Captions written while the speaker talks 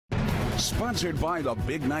Sponsored by the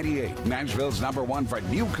Big 98, Nashville's #1 for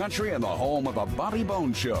new country and the home of the Bobby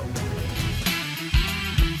Bone Show.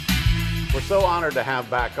 We're so honored to have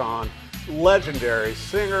back on legendary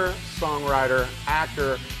singer, songwriter,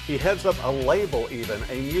 actor. He heads up a label even,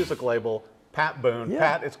 a music label, Pat Boone. Yeah.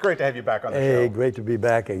 Pat, it's great to have you back on the show. Hey, great to be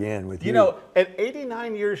back again with you. You know, at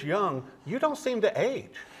 89 years young, you don't seem to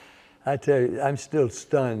age. I tell you, I'm still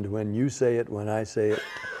stunned when you say it, when I say it.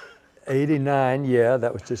 89, yeah,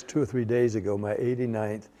 that was just 2 or 3 days ago, my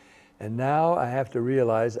 89th. And now I have to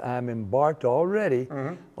realize I'm embarked already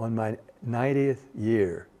on my 90th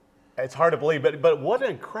year. It's hard to believe, but what an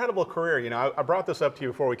incredible career. You know, I brought this up to you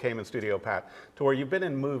before we came in studio, Pat, to where you've been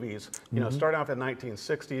in movies, you know, starting off in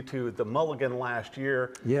 1960 to The Mulligan last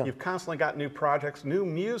year. Yeah. You've constantly got new projects, new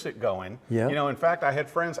music going. Yeah. You know, in fact, I had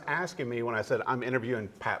friends asking me when I said, I'm interviewing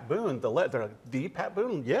Pat Boone, they're like, the Pat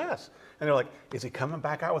Boone? Yes. And they're like, is he coming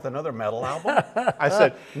back out with another metal album? I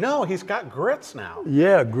said, no, he's got Grits now.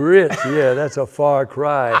 Yeah, Grits, yeah, that's a far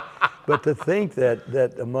cry. But to think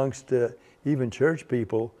that amongst even church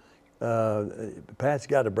people, Pat's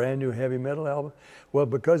got a brand new heavy metal album. Well,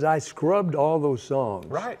 because I scrubbed all those songs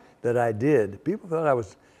that I did, people thought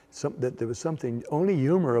that there was something, only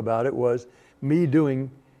humor about it was me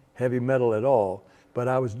doing heavy metal at all, but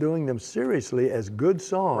I was doing them seriously as good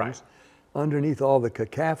songs underneath all the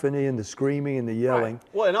cacophony and the screaming and the yelling.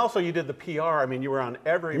 Well, and also you did the PR. I mean, you were on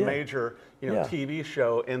every major, you know, TV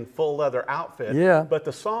show in full leather outfit. Yeah. But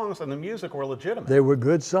the songs and the music were legitimate. They were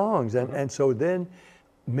good songs, and so then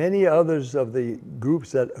many others of the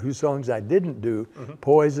groups whose songs I didn't do,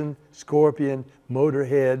 Poison, Scorpion,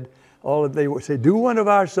 Motorhead, all of they would say, do one of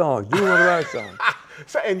our songs, do one of our songs.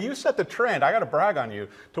 So, and you set the trend, I got to brag on you,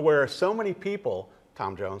 to where so many people,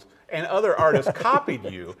 Tom Jones, and other artists copied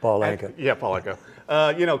you. Paul Anka. Yeah, Paul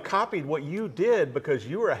Anka. You know, copied what you did because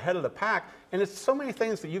you were ahead of the pack. And it's so many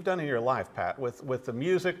things that you've done in your life, Pat, with the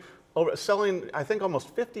music, selling, I think,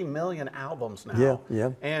 almost 50 million albums now.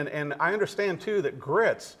 Yeah. And I understand, too, that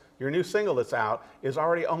Grits, your new single that's out, is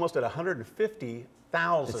already almost at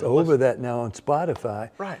 150,000. It's over that now on Spotify.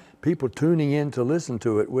 Right. People tuning in to listen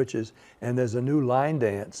to it, and there's a new line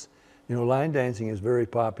dance. You know, line dancing is very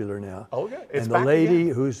popular now. Oh, yeah. It's and the lady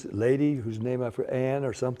whose name I forget, Ann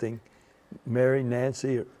or something, Mary,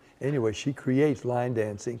 Nancy, anyway, she creates line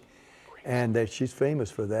dancing, and that she's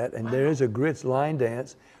famous for that. And there is a Grits line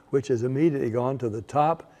dance, which has immediately gone to the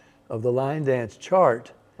top of the line dance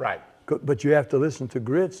chart. Right. But you have to listen to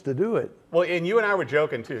Grits to do it. Well, and you and I were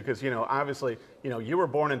joking too, because, you know, obviously, you know, you were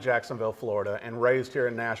born in Jacksonville, Florida, and raised here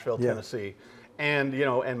in Nashville, Tennessee. And, you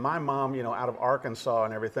know, and my mom, you know, out of Arkansas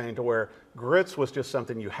and everything, to where Grits was just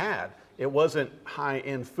something you had. It wasn't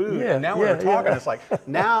high-end food. And now when we're talking, it's like,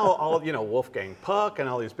 now all, you know, Wolfgang Puck and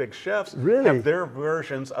all these big chefs have their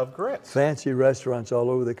versions of Grits. Fancy restaurants all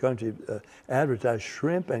over the country advertise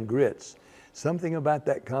shrimp and grits. Something about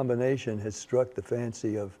that combination has struck the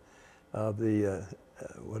fancy of the,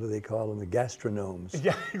 what do they call them, the gastronomes.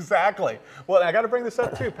 Yeah, exactly. Well, I got to bring this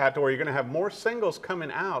up too, Pat, to where you're going to have more singles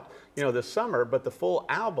coming out, you know, this summer, but the full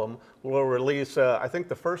album will release, I think,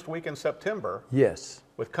 the first week in September. Yes.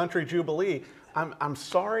 With Country Jubilee. I'm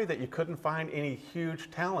sorry that you couldn't find any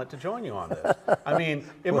huge talent to join you on this. I mean,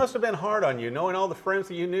 it must have been hard on you, knowing all the friends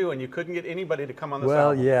that you knew, and you couldn't get anybody to come on this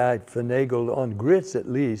album. Well, yeah, I finagled on Grits at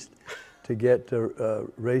least to get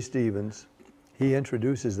Ray Stevens. He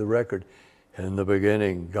introduces the record. In the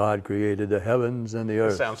beginning, God created the heavens and the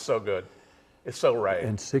earth. It sounds so good. It's so right.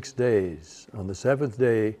 In 6 days. On the 7th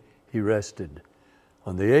day, he rested.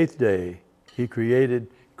 On the 8th day, he created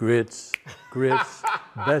grits,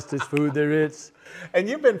 bestest food there is. And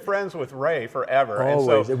you've been friends with Ray forever.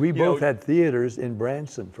 Always. And so, we both had theaters in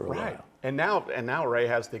Branson for a while. And now Ray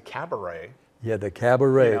has the cabaret. Yeah, the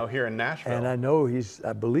cabaret. You know, here in Nashville. And I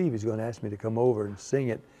believe he's going to ask me to come over and sing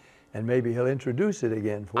it. And maybe he'll introduce it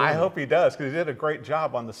again for me. I hope he does, because he did a great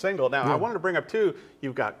job on the single. Now, I wanted to bring up, too,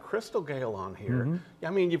 you've got Crystal Gayle on here. I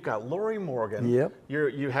mean, you've got Lorrie Morgan. Yep.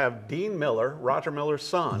 You have Dean Miller, Roger Miller's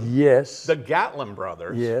son. Yes. The Gatlin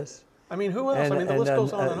Brothers. Yes. I mean, who else? I mean, the list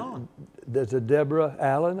goes on and on. There's a Deborah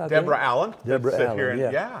Allen, I think. Deborah Allen. Deborah Allen,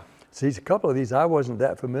 yeah. See, a couple of these I wasn't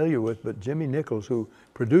that familiar with, but Jimmy Nichols, who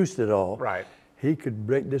produced it all, he could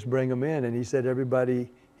just bring them in, and he said everybody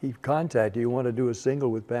he contacted, you want to do a single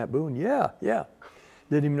with Pat Boone? Yeah.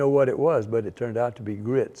 Didn't even know what it was, but it turned out to be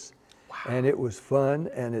Grits. Wow. And it was fun,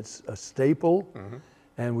 and it's a staple.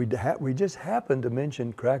 And we just happened to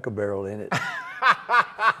mention Cracker Barrel in it.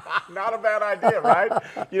 Not a bad idea, right?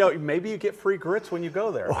 You know, maybe you get free grits when you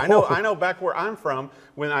go there. I know back where I'm from,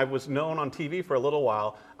 when I was known on TV for a little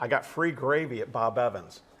while, I got free gravy at Bob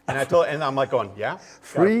Evans. And I'm like going, yeah,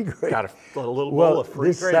 free gravy. Got a little bowl of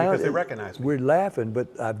free gravy because they recognize me. We're laughing, but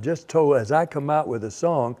I've just told, as I come out with a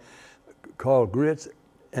song called Grits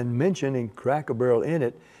and mentioning Cracker Barrel in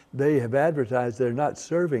it, they have advertised they're not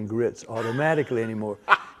serving grits automatically anymore.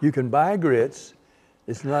 You can buy grits.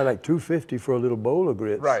 It's not like $2.50 for a little bowl of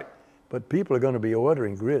grits. Right. But people are going to be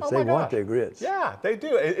ordering grits. They want their grits. Yeah, they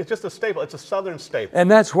do. It's just a staple. It's a Southern staple.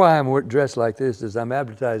 And that's why I'm dressed like this, is I'm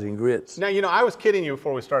advertising grits. Now, I was kidding you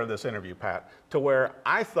before we started this interview, Pat, to where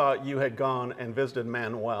I thought you had gone and visited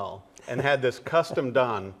Manuel and had this custom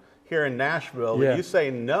done here in Nashville. Yeah. You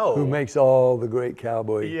say no. Who makes all the great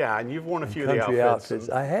cowboy Yeah, and you've worn a few of country the outfits.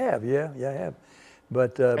 I have, yeah, I have.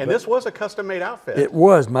 But and this was a custom-made outfit. It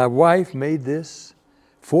was. My wife made this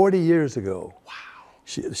 40 years ago. Wow.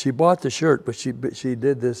 She bought the shirt, but she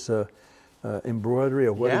did this embroidery,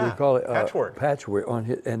 or what do we call it? Patchwork. Patchwork on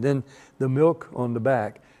it, and then the milk on the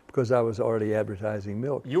back, because I was already advertising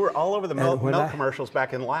milk. You were all over the milk commercials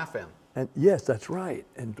back in Laugh-In. And yes, that's right.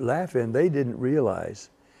 And Laugh-In, they didn't realize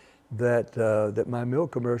that that my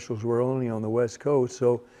milk commercials were only on the West Coast.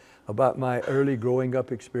 So about my early growing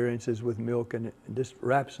up experiences with milk and just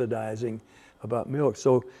rhapsodizing about milk.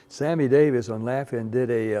 So Sammy Davis on Laugh-In did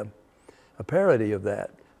a parody of that.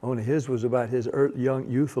 Only his was about his young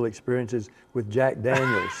youthful experiences with Jack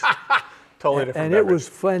Daniels. Totally different. And it was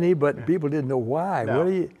funny, but people didn't know why. No. What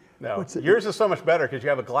do you? No, yours is so much better because you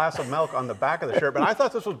have a glass of milk on the back of the shirt, but I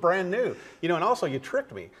thought this was brand new. And also you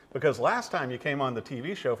tricked me because last time you came on the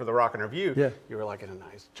TV show for the Rock and Review, you were like in a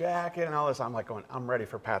nice jacket and all this. I'm like going, I'm ready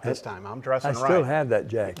for Pat this time. I'm dressing right. I still have that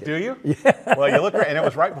jacket. Do you? Yeah. Well, you look great, and it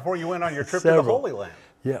was right before you went on your trip to the Holy Land.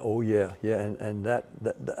 Yeah, oh yeah, yeah, and that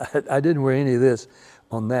I didn't wear any of this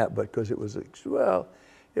on that, but because it was, well,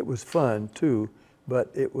 it was fun too,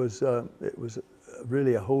 but it was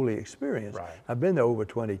really a holy experience. Right. I've been there over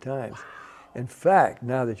 20 times. Wow. In fact,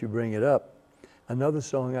 now that you bring it up, another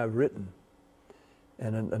song I've written,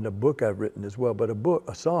 and a book I've written as well, but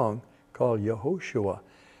a song called Yehoshua,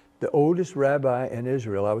 the oldest rabbi in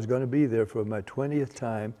Israel. I was going to be there for my 20th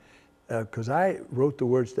time, because I wrote the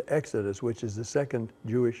words to Exodus, which is the second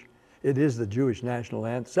Jewish, it is the Jewish national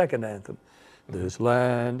anthem, second anthem. Mm-hmm. This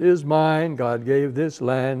land is mine, God gave this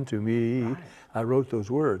land to me. Right. I wrote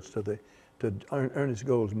those words to Ernest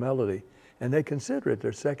Gold's melody, and they consider it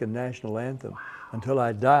their second national anthem. Wow. Until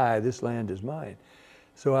I die, this land is mine.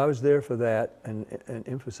 So I was there for that, and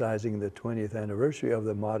emphasizing the 20th anniversary of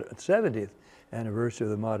the 70th anniversary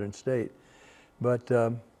of the modern state. But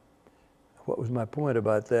what was my point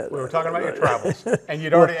about that? We were talking about your travels, and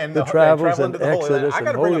you'd already the travels and Exodus and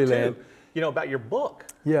Holy Land. About your book.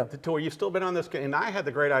 Yeah. To where you've still been on this, and I had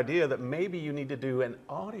the great idea that maybe you need to do an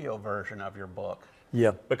audio version of your book.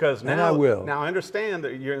 Yeah. Because now, and I will. Now I understand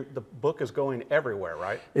that the book is going everywhere,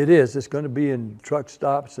 right? It is. It's going to be in truck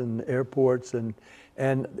stops and airports, and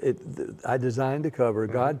I designed the cover.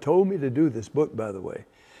 Mm-hmm. God told me to do this book, by the way,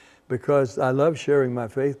 because I love sharing my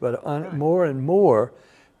faith, but more and more,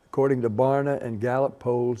 according to Barna and Gallup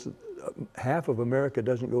polls, half of America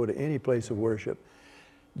doesn't go to any place of worship,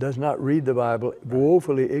 does not read the Bible,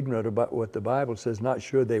 woefully ignorant about what the Bible says, not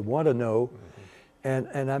sure they want to know.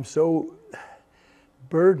 Mm-hmm. And I'm so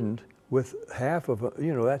burdened with half of,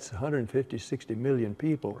 that's 150, 60 million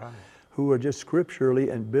people who are just scripturally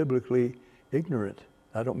and biblically ignorant.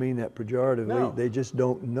 I don't mean that pejoratively. No. They just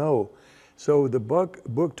don't know. So the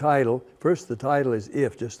book title, first the title is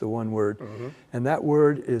If, just the one word. Mm-hmm. And that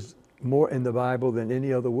word is more in the Bible than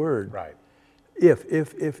any other word. Right. If.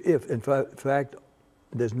 In fact,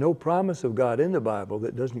 there's no promise of God in the Bible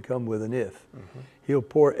that doesn't come with an if. Mm-hmm. He'll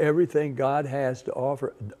pour everything God has to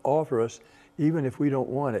offer us, even if we don't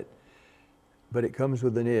want it. But it comes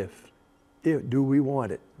with an if. Do we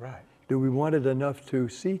want it? Right. Do we want it enough to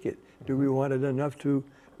seek it? Do we want it enough to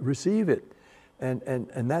receive it?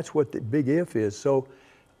 And that's what the big if is. So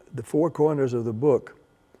the four corners of the book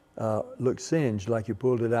look singed like you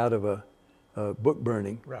pulled it out of a book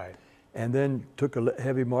burning. Right. And then took a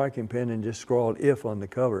heavy marking pen and just scrawled if on the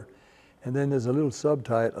cover. And then there's a little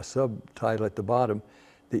subtitle at the bottom,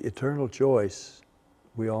 the eternal choice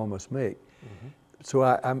we all must make. Mm-hmm. So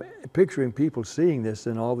I'm picturing people seeing this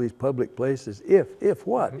in all these public places. If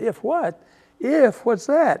what? Mm-hmm. If what? If, what's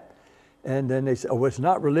that? And then they say, oh, it's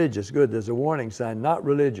not religious. Good, there's a warning sign, not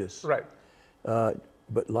religious. Right.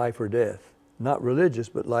 But life or death. Not religious,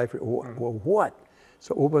 but life or, well, what?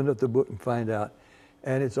 So open up the book and find out.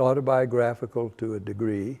 And it's autobiographical to a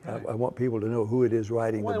degree. Right. I want people to know who it is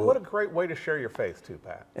writing the book. What a great way to share your faith too,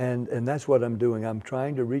 Pat. And that's what I'm doing. I'm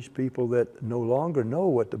trying to reach people that no longer know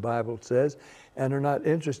what the Bible says and are not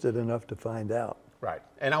interested enough to find out. Right.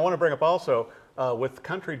 And I want to bring up also with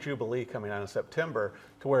Country Jubilee coming out in September,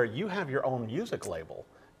 to where you have your own music label.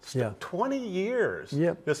 Yeah. 20 years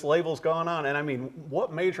Yep. this label's gone on. And I mean,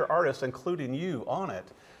 what major artists, including you, on it?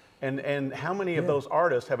 And how many of those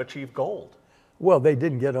artists have achieved gold? Well, they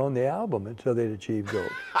didn't get on the album until they'd achieved gold.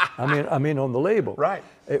 I mean on the label. Right.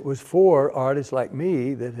 It was for artists like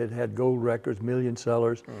me that had had gold records, million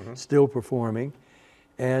sellers, still performing,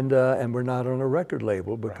 and we're not on a record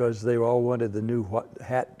label because they all wanted the new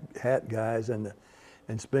hat guys and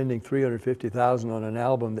spending $350,000 on an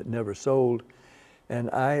album that never sold. And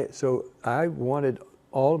so I wanted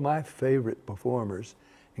all my favorite performers,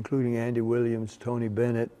 including Andy Williams, Tony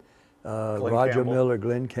Bennett, Roger Miller,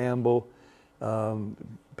 Glenn Campbell,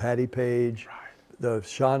 Patti Page, the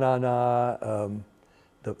Sha-Na-Na,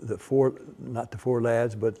 the four, not the four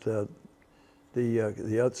lads, but some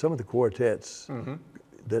of the quartets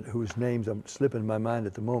whose names I'm slipping my mind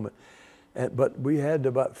at the moment. But we had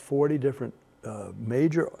about 40 different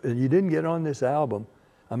major, and you didn't get on this album,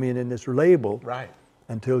 in this label,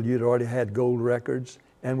 until you'd already had gold records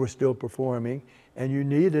and were still performing, and you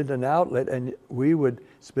needed an outlet, and we would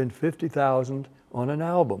spend $50,000 on an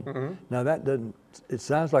album. Now that it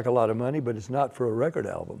sounds like a lot of money, but it's not for a record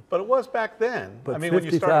album. But it was back then. But when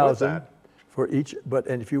you started with that. For each,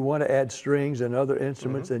 and if you want to add strings and other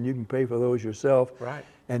instruments, then you can pay for those yourself. Right.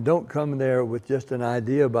 And don't come there with just an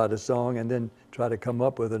idea about a song and then try to come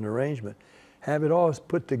up with an arrangement. Have it all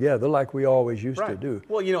put together like we always used to do.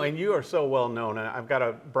 Well, and you are so well known, and I've got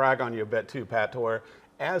to brag on you a bit too, Pat, to where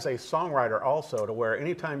as a songwriter also, to where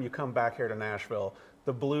anytime you come back here to Nashville,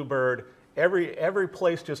 the Bluebird, every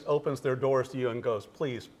place just opens their doors to you and goes,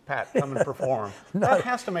 please, Pat, come and perform. That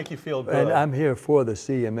has to make you feel good. And I'm here for the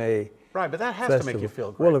CMA. Right, but that has festival. to make you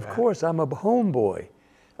feel great. Well, of course, I'm a homeboy.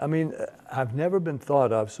 I've never been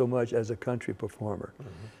thought of so much as a country performer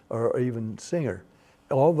or even singer.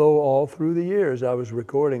 Although all through the years, I was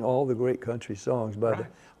recording all the great country songs by the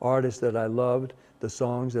artists that I loved, the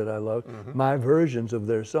songs that I loved, my versions of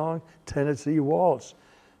their song, Tennessee Waltz,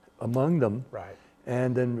 among them. Right.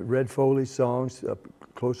 And then Red Foley songs,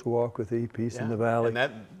 Closer Walk with Thee, Peace in the Valley. And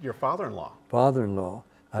that, your father-in-law. Father-in-law.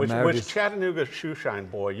 Which Chattanooga Shoeshine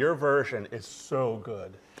Boy, your version is so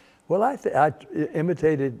good. Well, I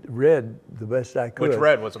imitated Red the best I could. Which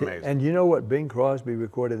Red was amazing. And you know what? Bing Crosby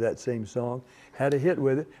recorded that same song, had a hit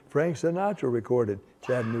with it. Frank Sinatra recorded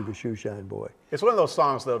Chattanooga Shoeshine Boy. It's one of those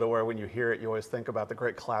songs, though, to where when you hear it, you always think about the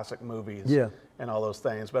great classic movies and all those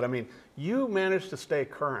things. But you managed to stay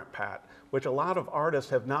current, Pat, which a lot of artists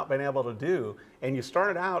have not been able to do. And you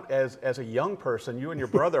started out as a young person, you and your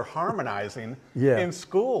brother harmonizing in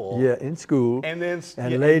school. Yeah, in school. And then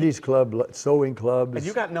ladies' club, sewing clubs. And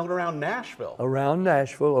you got known around Nashville. Around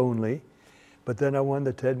Nashville only. But then I won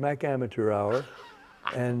the Ted Mack Amateur Hour.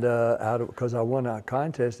 And because I won a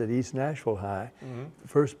contest at East Nashville High,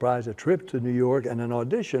 first prize a trip to New York and an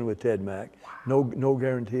audition with Ted Mack. No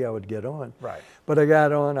guarantee I would get on. Right. But I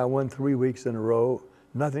got on. I won 3 weeks in a row.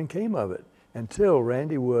 Nothing came of it until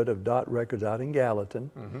Randy Wood of Dot Records out in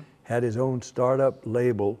Gallatin had his own startup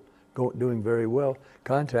label doing very well.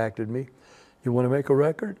 Contacted me. You want to make a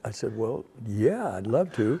record? I said, well, yeah, I'd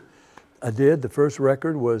love to. I did. The first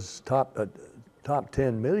record was top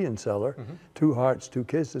 10 million seller, 2 Hearts, 2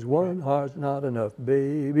 Kisses, 1 Heart's not enough,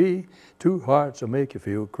 baby, 2 hearts will make you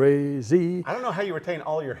feel crazy. I don't know how you retain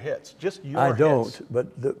all your hits, just your hits. I don't,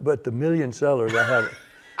 hits. but the million sellers, I have,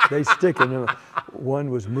 they stick in them. One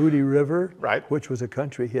was Moody River, which was a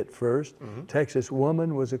country hit first. Texas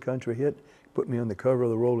Woman was a country hit. Put me on the cover of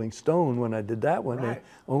the Rolling Stone when I did that one, the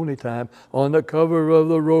only time, on the cover of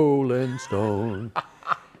the Rolling Stone.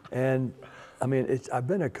 And I've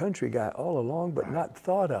been a country guy all along, but not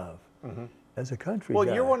thought of as a country guy.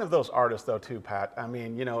 Well, you're one of those artists, though, too, Pat. And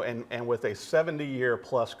with a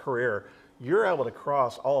 70-year-plus career, you're able to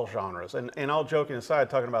cross all genres. And all joking aside,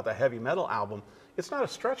 talking about the heavy metal album, it's not a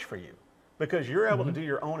stretch for you because you're able to do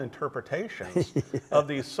your own interpretations of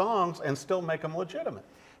these songs and still make them legitimate.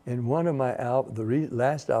 And one of my the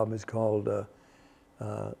last album is called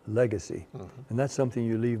Legacy, and that's something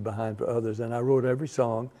you leave behind for others. And I wrote every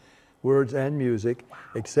song, words and music,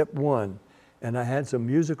 except one. And I had some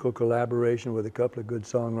musical collaboration with a couple of good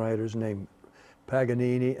songwriters named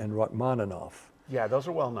Paganini and Rachmaninoff. Yeah, those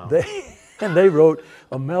are well known. They wrote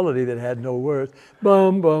a melody that had no words.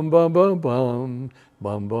 Bum bum bum bum bum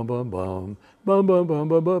bum bum bum bum bum bum bum bum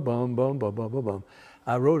bum bum bum bum bum bum.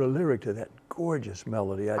 I wrote a lyric to that gorgeous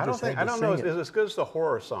melody. I don't know. Is it as good as the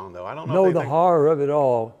horror song, though? I don't know. No, the horror of it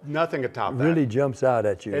all. Nothing could top that. Really jumps out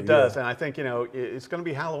at you. It does, and I think it's going to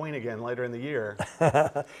be Halloween again later in the year.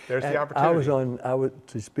 There's the opportunity.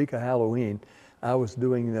 To speak of Halloween, I was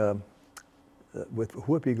doing with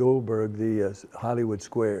Whoopi Goldberg, the Hollywood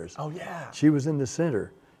Squares. Oh, yeah. She was in the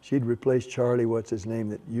center. She'd replaced Charlie, what's his name,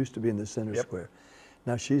 that used to be in the center square.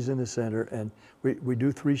 Now she's in the center, and we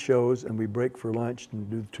do 3 shows, and we break for lunch and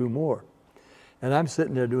do 2 more. And I'm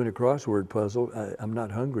sitting there doing a crossword puzzle. I'm not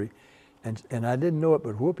hungry. And I didn't know it,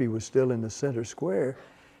 but Whoopi was still in the center square.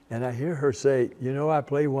 And I hear her say, you know, I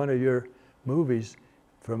play one of your movies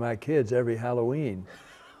for my kids every Halloween.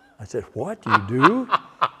 I said, what, you do?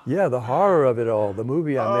 Yeah, the horror of it all, the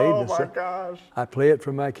movie I made. Oh my gosh. I play it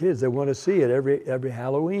for my kids. They want to see it every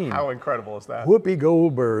Halloween. How incredible is that? Whoopi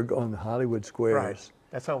Goldberg on the Hollywood Squares. Right.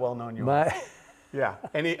 That's how well known you are. Yeah,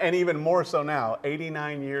 and even more so now,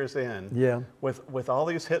 89 years in. Yeah. With all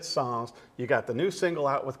these hit songs, you got the new single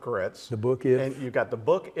out with Grits. The book If. And you got the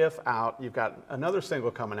book If out. You've got another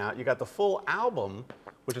single coming out. You got the full album,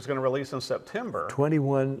 which is going to release in September.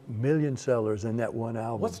 21 million sellers in that one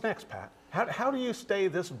album. What's next, Pat? How do you stay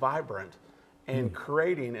this vibrant and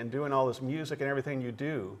creating and doing all this music and everything you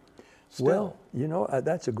do still? Well, you know,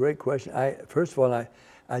 that's a great question. First of all,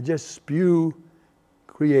 I just spew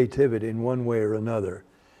creativity in one way or another.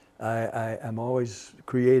 I'm always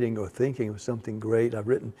creating or thinking of something great. I've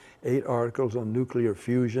written 8 articles on nuclear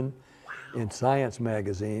fusion in science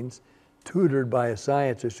magazines, tutored by a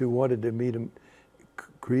scientist who wanted me to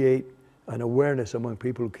create an awareness among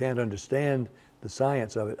people who can't understand the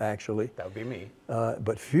science of it, actually. That would be me.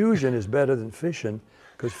 But fusion is better than fission,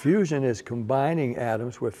 because fusion is combining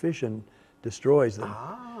atoms where fission destroys them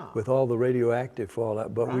with all the radioactive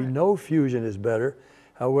fallout. But we know fusion is better.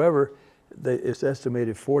 However, it's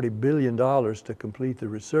estimated $40 billion to complete the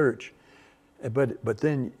research. But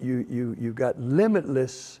then you've got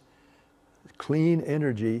limitless clean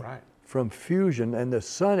energy from fusion, and the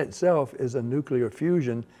sun itself is a nuclear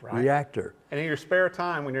fusion reactor. And in your spare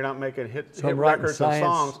time, when you're not making hit records and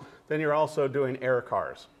songs, then you're also doing air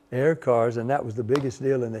cars. Air cars, and that was the biggest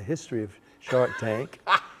deal in the history of Shark Tank.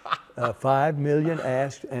 5 million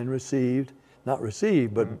asked and received, not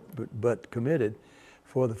received, but committed,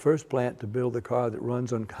 for the first plant to build a car that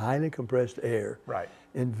runs on highly compressed air. Right.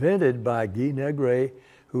 Invented by Guy Negret,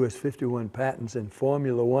 who has 51 patents in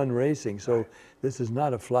Formula One racing. So this is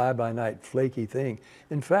not a fly-by-night flaky thing.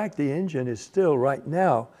 In fact, the engine is still right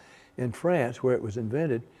now in France, where it was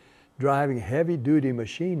invented, driving heavy-duty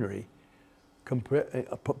machinery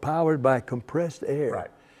powered by compressed air.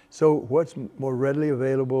 Right. So what's more readily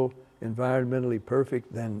available, environmentally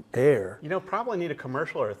perfect than air? You know, probably need a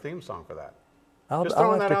commercial or a theme song for that. I'll Just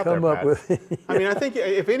have to come up with it. I mean, I think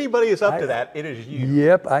if anybody is up to that, it is you.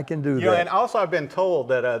 Yep, I can do that. Know, and also I've been told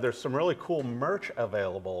that there's some really cool merch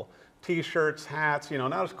available. T-shirts, hats, you know,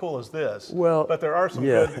 not as cool as this. Well, but there are some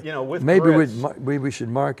good, you know, with maybe Grits. we should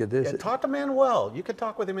market this. Yeah, talk to Manuel. You could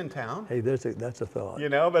talk with him in town. Hey, that's a thought. You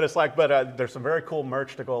know, but it's like, there's some very cool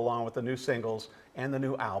merch to go along with the new singles and the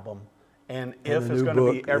new album. And If is going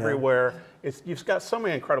to be everywhere. You've got so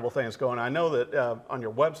many incredible things going on. I know that on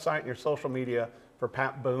your website and your social media for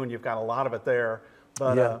Pat Boone, you've got a lot of it there.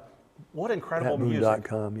 But what incredible music.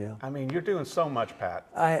 PatBoone.com, yeah. I mean, you're doing so much, Pat.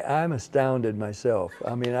 I'm astounded myself.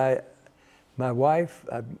 I mean, my wife,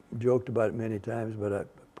 I've joked about it many times, but I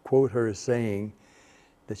quote her as saying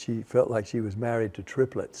that she felt like she was married to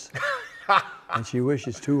triplets. And she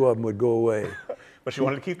wishes 2 of them would go away. But she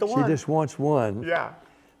wanted to keep the one. She just wants one. Yeah.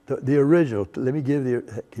 The original, let me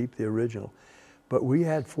keep the original. But we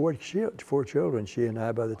had 4 children, she and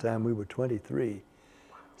I, by the time we were 23.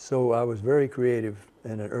 So I was very creative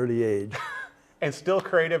in an early age. And still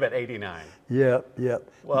creative at 89. Yep.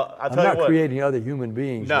 Well, I'm not creating other human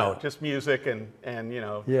beings. No, just music and you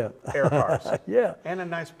know, air cars. Yeah. And a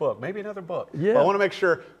nice book, maybe another book. Yeah. Well, I want to make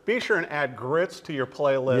sure, be sure and add Grits to your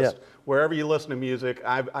playlist wherever you listen to music.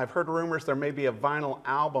 I've heard rumors there may be a vinyl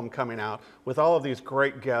album coming out with all of these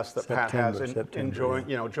great guests that Pat has enjoying,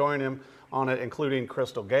 you know, join him on it, including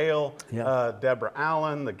Crystal Gayle, Deborah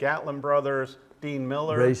Allen, the Gatlin Brothers, Dean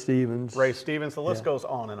Miller, Ray Stevens. The list goes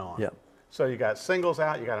on and on. Yeah. So you got singles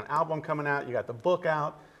out, you got an album coming out, you got the book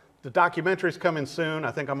out, the documentary's coming soon. I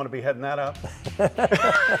think I'm going to be heading that up.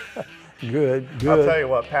 Good. I'll tell you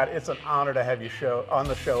what, Pat, it's an honor to have you on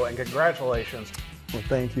the show, and congratulations. Well,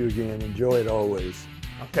 thank you again. Enjoy it always.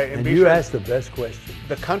 Okay, and you asked the best question.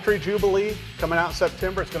 The Country Jubilee coming out in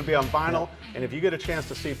September. It's going to be on vinyl. And if you get a chance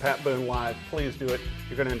to see Pat Boone live, please do it.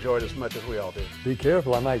 You're going to enjoy it as much as we all do. Be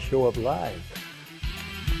careful, I might show up live.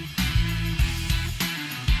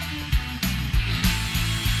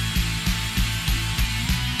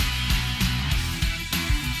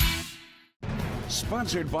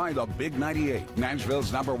 Sponsored by the Big 98,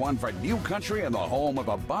 Nashville's #1 for new country and the home of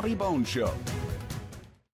a Bobby Bones Show.